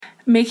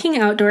Making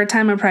outdoor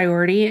time a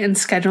priority and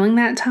scheduling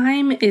that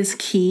time is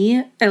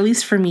key, at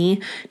least for me,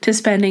 to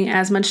spending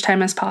as much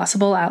time as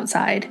possible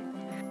outside.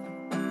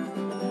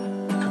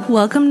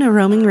 Welcome to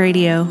Roaming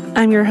Radio.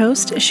 I'm your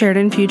host,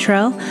 Sheridan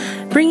Futrell,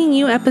 bringing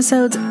you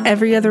episodes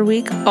every other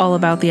week all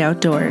about the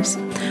outdoors.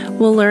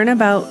 We'll learn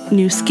about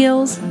new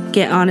skills,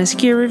 get honest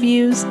gear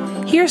reviews,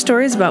 hear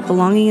stories about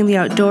belonging in the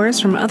outdoors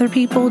from other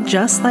people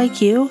just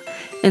like you,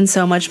 and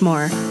so much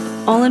more,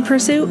 all in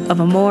pursuit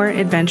of a more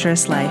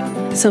adventurous life.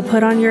 So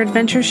put on your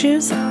adventure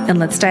shoes and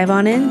let's dive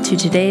on into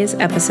today's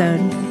episode.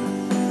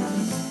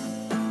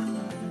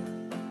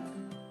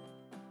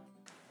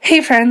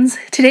 Hey friends,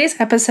 today's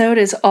episode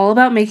is all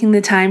about making the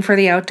time for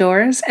the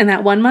outdoors and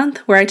that 1 month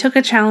where I took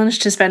a challenge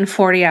to spend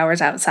 40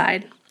 hours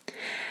outside.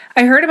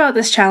 I heard about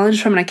this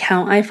challenge from an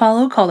account I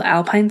follow called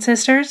Alpine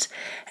Sisters,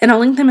 and I'll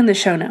link them in the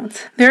show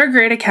notes. They're a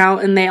great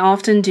account and they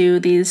often do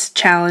these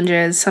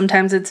challenges.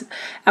 Sometimes it's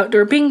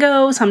outdoor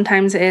bingo,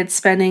 sometimes it's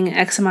spending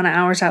X amount of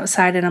hours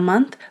outside in a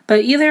month.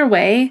 But either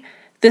way,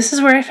 this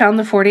is where I found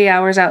the 40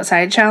 hours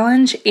outside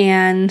challenge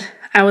and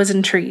I was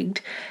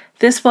intrigued.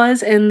 This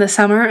was in the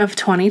summer of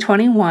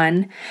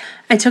 2021.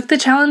 I took the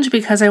challenge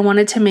because I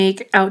wanted to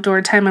make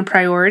outdoor time a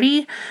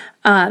priority.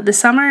 The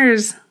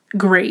summer's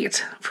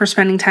great for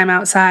spending time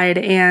outside,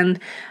 and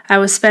I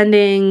was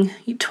spending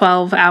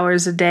 12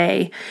 hours a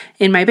day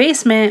in my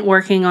basement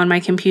working on my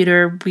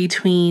computer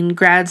between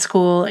grad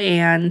school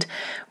and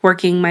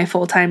working my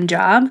full-time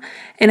job,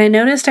 and I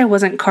noticed I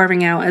wasn't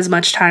carving out as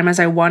much time as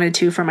I wanted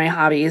to for my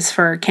hobbies,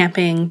 for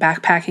camping,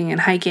 backpacking, and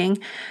hiking.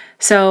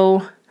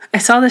 So I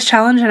saw this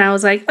challenge and I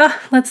was like,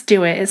 let's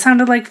do it. It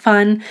sounded like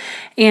fun,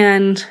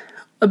 and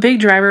a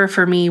big driver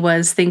for me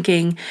was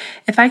thinking,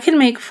 if I can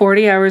make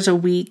 40 hours a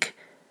week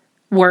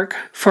work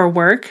for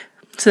work,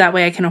 so that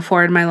way I can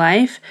afford my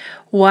life,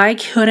 why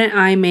couldn't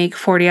I make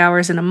 40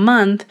 hours in a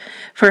month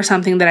for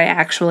something that I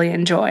actually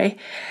enjoy?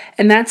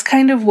 And that's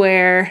kind of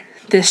where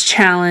this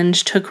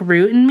challenge took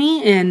root in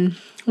me and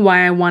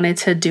why I wanted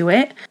to do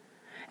it.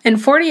 And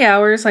 40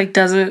 hours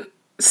doesn't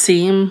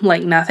seem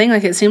like nothing.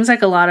 It seems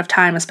like a lot of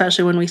time,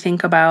 especially when we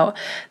think about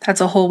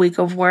that's a whole week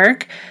of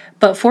work.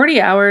 But 40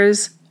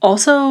 hours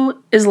also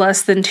is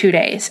less than 2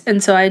 days.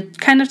 And so I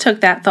kind of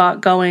took that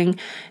thought going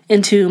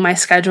into my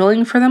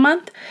scheduling for the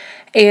month.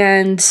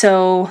 And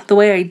so the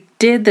way I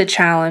did the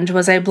challenge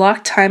was I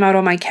blocked time out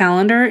on my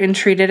calendar and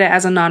treated it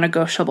as a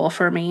non-negotiable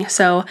for me.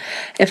 So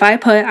if I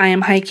put I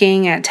am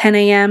hiking at 10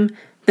 a.m.,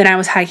 then I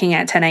was hiking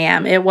at 10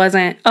 a.m. It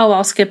wasn't,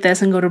 I'll skip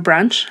this and go to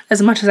brunch.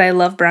 As much as I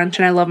love brunch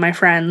and I love my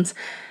friends,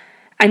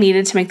 I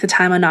needed to make the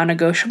time a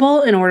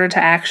non-negotiable in order to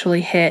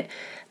actually hit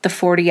the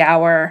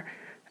 40-hour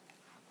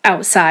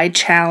outside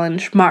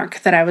challenge mark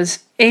that I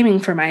was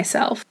aiming for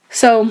myself.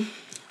 So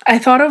I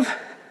thought of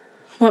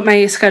what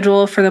my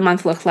schedule for the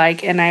month looked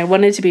like, and I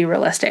wanted to be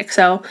realistic.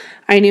 So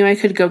I knew I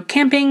could go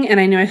camping and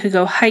I knew I could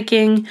go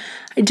hiking.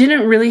 I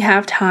didn't really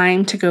have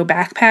time to go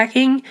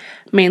backpacking,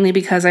 mainly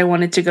because I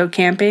wanted to go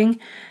camping,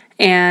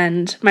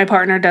 and my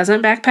partner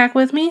doesn't backpack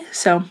with me,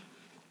 so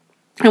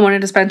I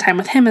wanted to spend time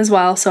with him as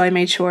well, so I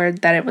made sure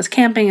that it was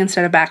camping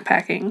instead of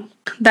backpacking.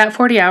 That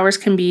 40 hours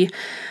can be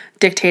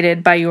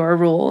dictated by your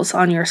rules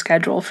on your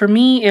schedule. For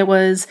me, it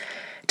was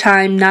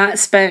time not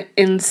spent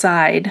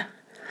inside.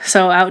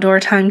 So outdoor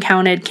time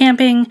counted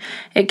camping,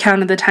 it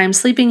counted the time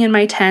sleeping in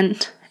my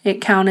tent,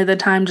 it counted the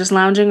time just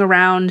lounging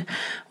around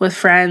with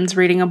friends,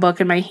 reading a book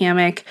in my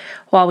hammock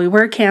while we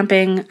were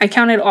camping. I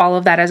counted all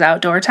of that as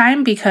outdoor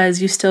time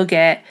because you still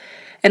get,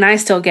 and I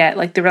still get,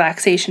 the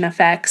relaxation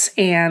effects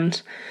and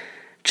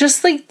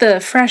just the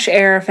fresh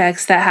air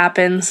effects that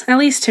happens, at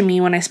least to me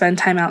when I spend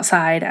time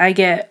outside. I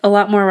get a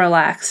lot more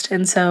relaxed.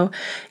 And so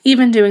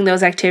even doing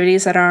those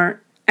activities that aren't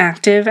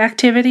active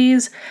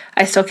activities,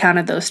 I still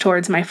counted those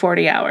towards my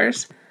 40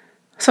 hours.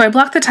 So I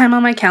blocked the time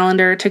on my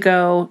calendar to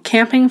go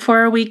camping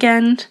for a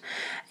weekend,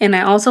 and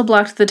I also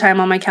blocked the time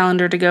on my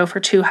calendar to go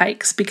for 2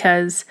 hikes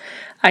because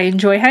I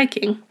enjoy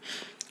hiking.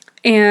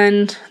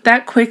 And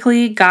that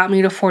quickly got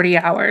me to 40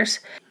 hours.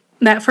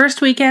 That first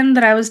weekend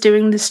that I was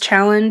doing this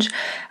challenge,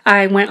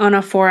 I went on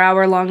a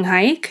 4-hour long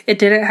hike. It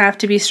didn't have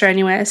to be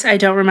strenuous. I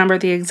don't remember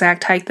the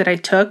exact hike that I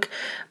took,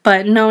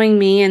 but knowing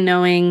me and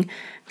knowing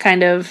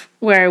kind of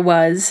where I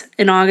was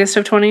in August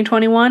of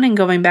 2021 and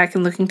going back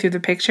and looking through the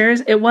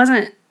pictures, it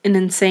wasn't an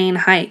insane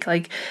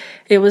hike.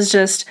 It was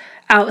just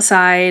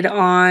outside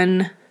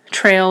on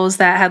trails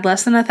that had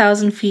less than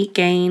 1,000 feet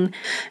gain,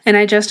 and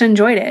I just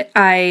enjoyed it.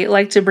 I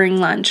like to bring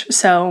lunch,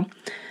 so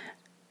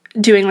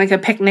doing a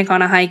picnic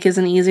on a hike is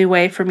an easy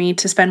way for me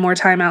to spend more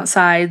time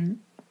outside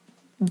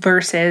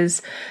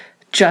versus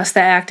just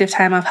the active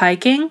time of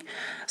hiking.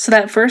 So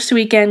that first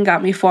weekend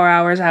got me 4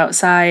 hours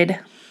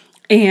outside,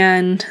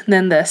 and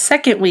then the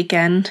second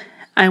weekend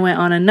I went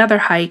on another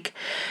hike,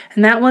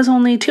 and that was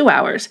only 2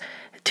 hours.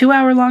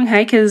 2-hour long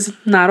hike is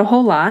not a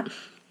whole lot,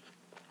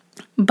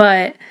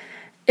 but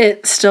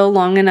it's still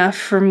long enough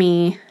for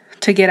me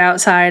to get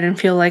outside and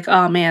feel like,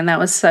 oh man, that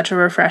was such a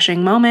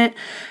refreshing moment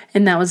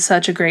and that was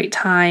such a great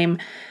time.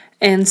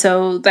 And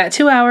so that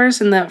 2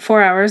 hours and that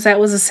 4 hours, that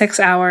was a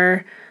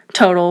 6-hour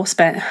total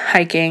spent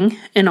hiking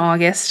in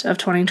August of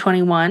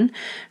 2021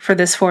 for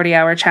this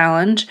 40-hour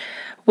challenge,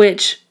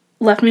 which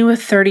left me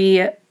with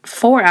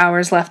 34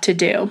 hours left to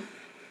do.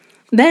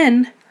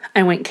 Then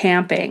I went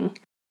camping.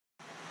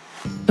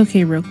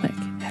 Okay, real quick.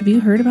 Have you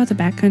heard about the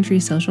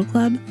Backcountry Social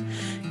Club?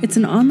 It's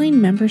an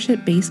online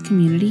membership-based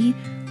community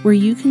where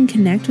you can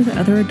connect with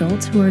other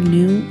adults who are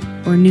new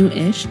or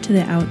new-ish to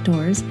the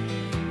outdoors.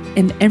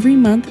 And every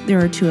month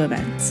there are 2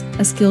 events,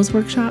 a skills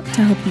workshop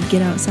to help you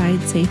get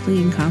outside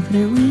safely and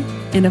confidently,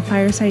 and a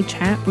fireside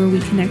chat where we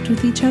connect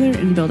with each other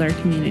and build our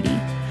community.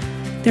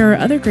 There are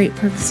other great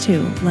perks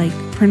too, like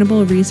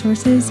printable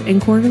resources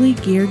and quarterly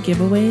gear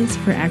giveaways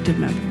for active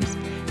members.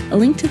 A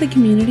link to the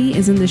community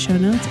is in the show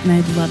notes, and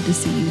I'd love to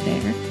see you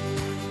there.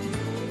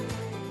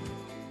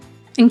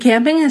 And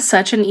camping is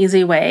such an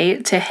easy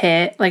way to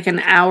hit like an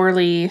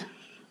hourly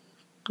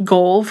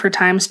goal for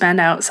time spent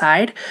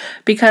outside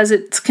because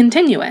it's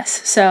continuous.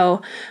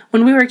 So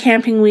when we were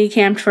camping, we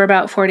camped for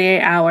about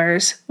 48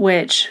 hours,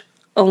 which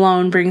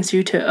alone brings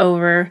you to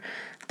over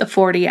the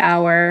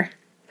 40-hour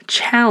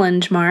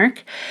challenge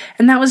mark,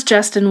 and that was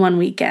just in one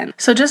weekend.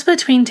 So just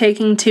between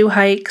taking 2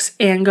 hikes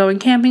and going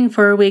camping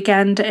for a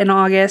weekend in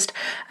August,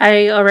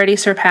 I already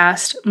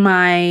surpassed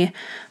my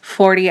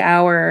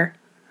 40-hour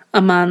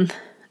a month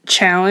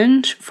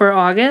challenge for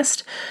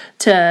August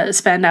to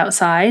spend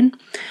outside.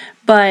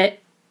 But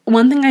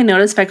one thing I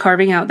noticed by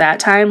carving out that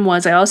time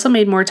was I also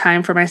made more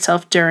time for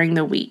myself during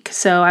the week.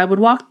 So I would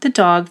walk the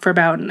dog for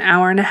about an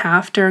hour and a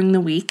half during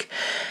the week.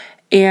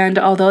 And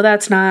although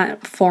that's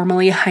not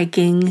formally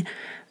hiking,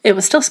 it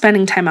was still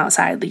spending time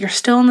outside. You're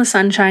still in the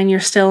sunshine. You're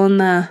still in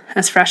the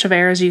as fresh of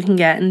air as you can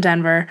get in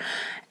Denver.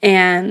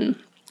 And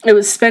it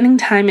was spending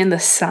time in the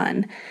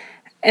sun.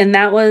 And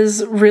that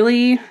was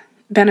really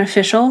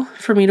beneficial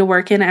for me to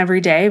work in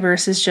every day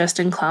versus just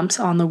in clumps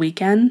on the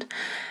weekend,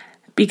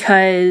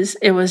 because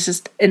it was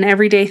just an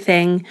everyday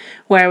thing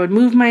where I would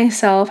move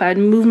myself, I'd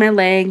move my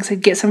legs,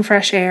 I'd get some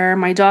fresh air,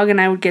 my dog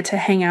and I would get to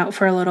hang out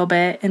for a little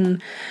bit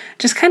and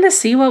just kind of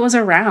see what was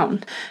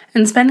around.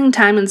 And spending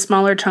time in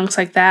smaller chunks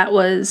like that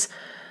was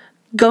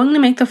going to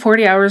make the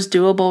 40 hours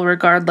doable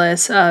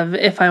regardless of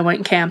if I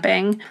went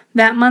camping.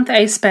 That month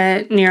I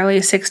spent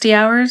nearly 60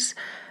 hours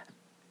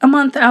a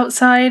month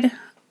outside,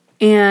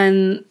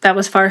 and that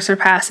was far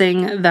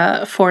surpassing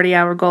the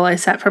 40-hour goal I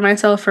set for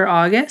myself for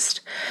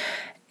August.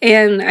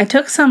 And I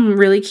took some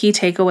really key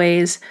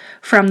takeaways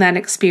from that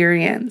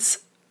experience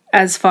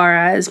as far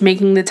as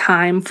making the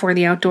time for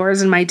the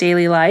outdoors in my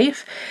daily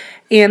life.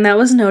 And that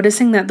was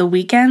noticing that the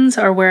weekends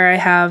are where I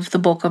have the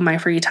bulk of my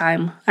free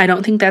time. I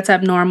don't think that's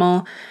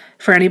abnormal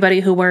for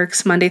anybody who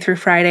works Monday through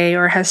Friday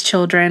or has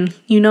children.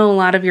 You know, a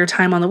lot of your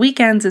time on the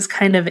weekends is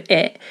kind of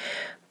it.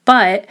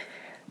 But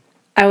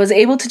I was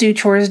able to do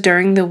chores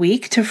during the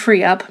week to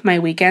free up my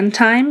weekend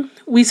time.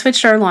 We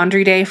switched our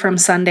laundry day from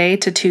Sunday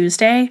to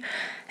Tuesday,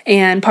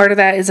 and part of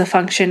that is a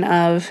function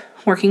of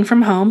working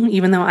from home,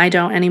 even though I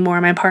don't anymore,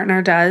 my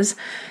partner does,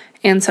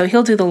 and so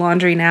he'll do the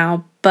laundry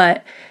now.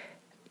 But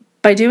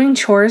by doing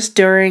chores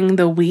during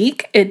the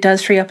week, it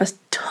does free up a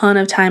ton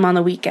of time on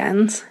the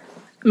weekends.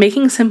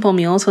 Making simple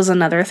meals was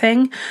another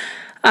thing.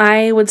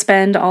 I would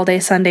spend all day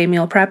Sunday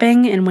meal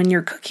prepping, and when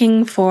you're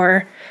cooking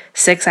for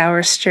 6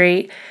 hours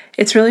straight,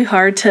 it's really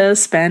hard to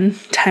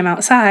spend time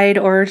outside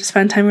or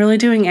spend time really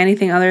doing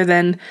anything other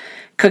than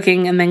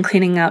cooking and then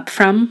cleaning up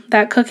from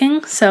that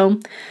cooking. So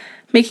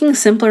making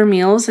simpler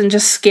meals and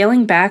just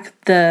scaling back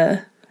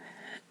the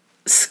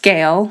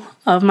scale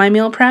of my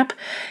meal prep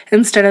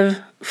instead of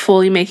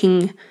fully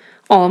making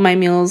all of my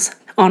meals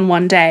on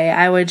one day,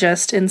 I would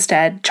just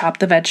instead chop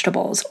the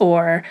vegetables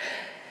or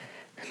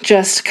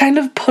just kind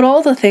of put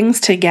all the things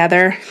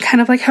together,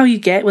 kind of like how you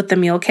get with the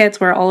meal kits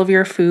where all of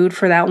your food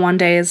for that one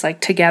day is like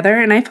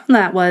together. And I found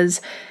that was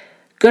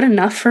good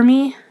enough for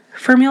me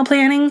for meal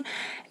planning,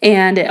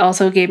 and it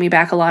also gave me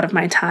back a lot of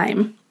my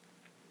time.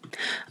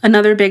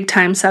 Another big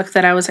time suck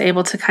that I was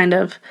able to kind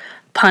of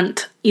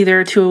punt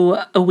either to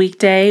a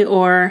weekday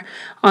or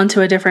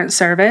onto a different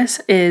service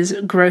is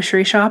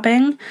grocery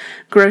shopping.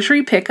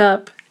 Grocery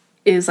pickup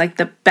is like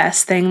the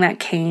best thing that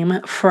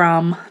came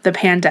from the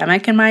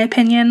pandemic, in my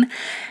opinion.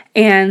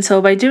 And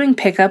so by doing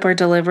pickup or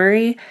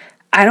delivery,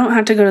 I don't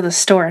have to go to the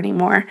store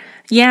anymore.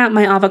 Yeah,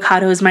 my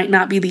avocados might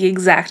not be the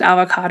exact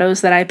avocados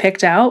that I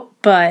picked out,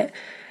 but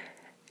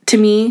to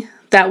me,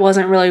 that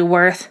wasn't really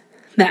worth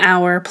the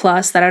hour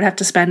plus that I'd have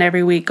to spend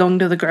every week going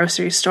to the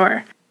grocery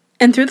store.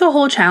 And through the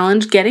whole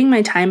challenge, getting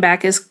my time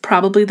back is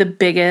probably the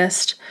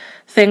biggest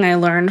thing I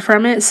learned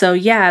from it. So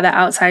yeah, the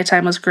outside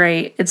time was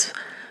great. It's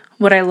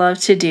what I love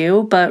to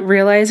do, but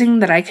realizing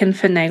that I can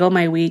finagle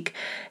my week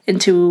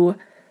into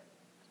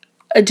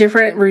a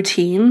different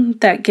routine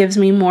that gives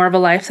me more of a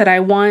life that I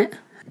want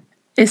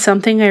is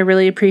something I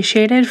really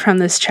appreciated from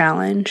this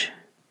challenge.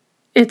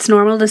 It's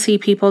normal to see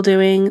people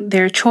doing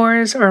their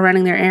chores or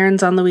running their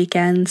errands on the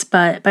weekends,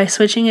 but by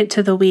switching it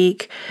to the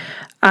week,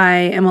 I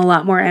am a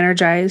lot more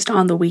energized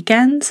on the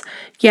weekends.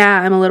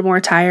 Yeah, I'm a little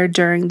more tired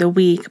during the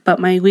week, but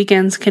my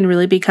weekends can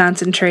really be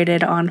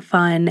concentrated on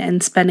fun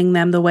and spending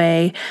them the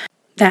way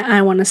that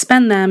I want to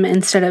spend them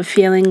instead of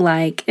feeling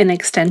like an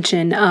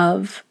extension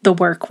of the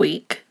work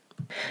week.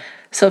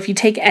 So if you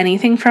take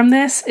anything from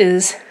this,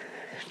 is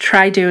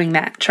try doing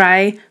that.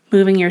 Try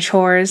moving your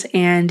chores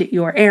and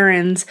your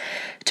errands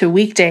to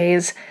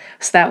weekdays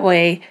so that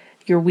way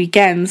your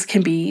weekends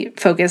can be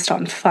focused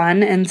on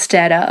fun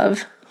instead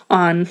of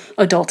on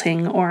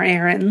adulting or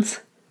errands.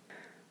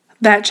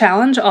 That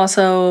challenge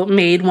also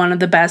made one of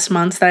the best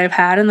months that I've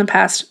had in the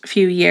past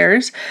few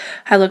years.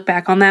 I look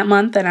back on that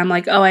month and I'm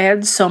like, oh, I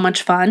had so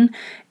much fun.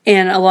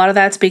 And a lot of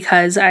that's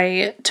because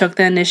I took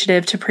the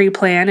initiative to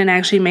pre-plan and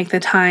actually make the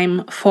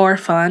time for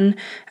fun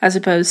as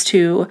opposed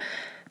to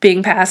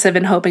being passive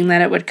and hoping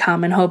that it would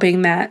come and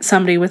hoping that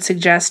somebody would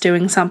suggest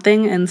doing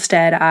something.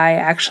 Instead, I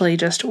actually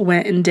just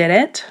went and did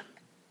it.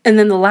 And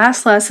then the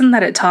last lesson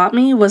that it taught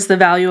me was the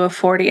value of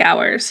 40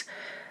 hours.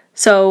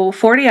 So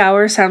 40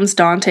 hours sounds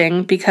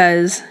daunting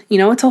because,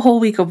 it's a whole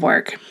week of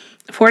work.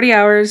 40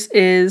 hours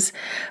is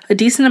a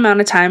decent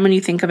amount of time when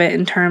you think of it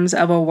in terms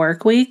of a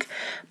work week.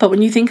 But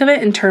when you think of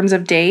it in terms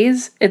of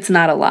days, it's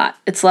not a lot.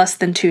 It's less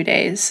than 2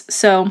 days.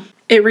 So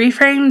it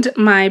reframed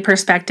my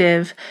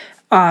perspective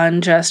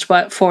on just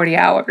what 40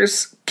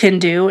 hours can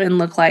do and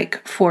look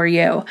like for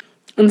you.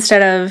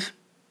 Instead of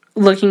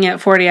looking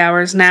at 40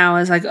 hours now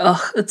as like,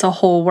 oh, it's a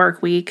whole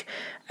work week,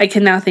 I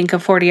can now think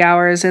of 40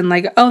 hours and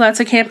like, oh, that's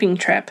a camping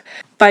trip.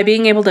 By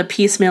being able to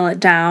piecemeal it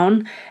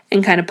down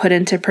and kind of put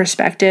into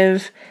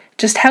perspective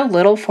just how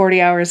little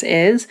 40 hours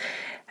is,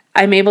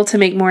 I'm able to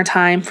make more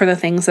time for the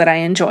things that I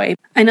enjoy.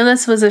 I know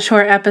this was a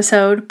short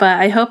episode,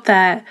 but I hope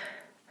that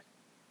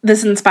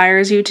this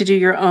inspires you to do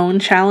your own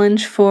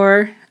challenge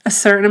for a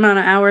certain amount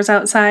of hours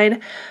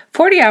outside.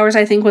 40 hours,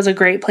 I think, was a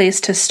great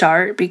place to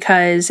start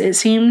because it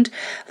seemed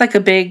like a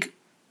big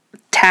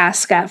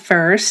task at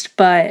first,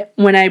 but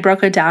when I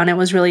broke it down, it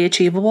was really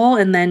achievable.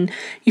 And then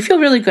you feel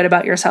really good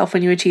about yourself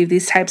when you achieve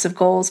these types of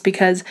goals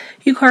because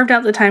you carved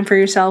out the time for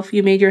yourself,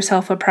 you made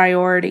yourself a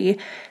priority.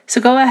 So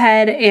go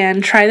ahead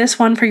and try this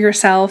one for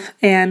yourself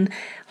and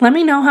let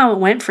me know how it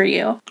went for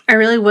you. I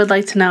really would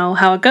like to know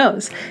how it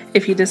goes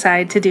if you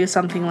decide to do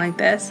something like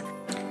this.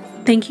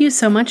 Thank you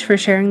so much for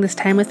sharing this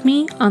time with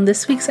me on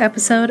this week's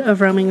episode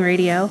of Roaming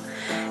Radio.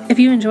 If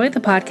you enjoyed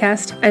the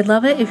podcast, I'd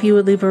love it if you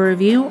would leave a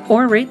review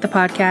or rate the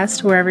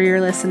podcast wherever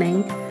you're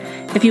listening.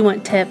 If you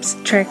want tips,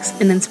 tricks,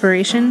 and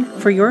inspiration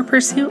for your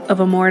pursuit of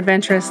a more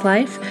adventurous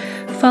life,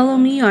 follow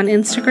me on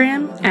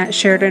Instagram at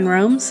Sheridan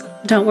Roams.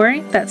 Don't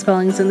worry, that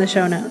spelling's in the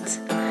show notes.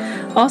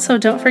 Also,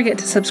 don't forget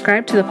to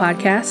subscribe to the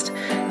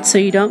podcast so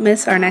you don't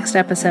miss our next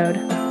episode.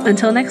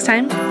 Until next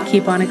time,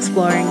 keep on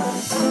exploring.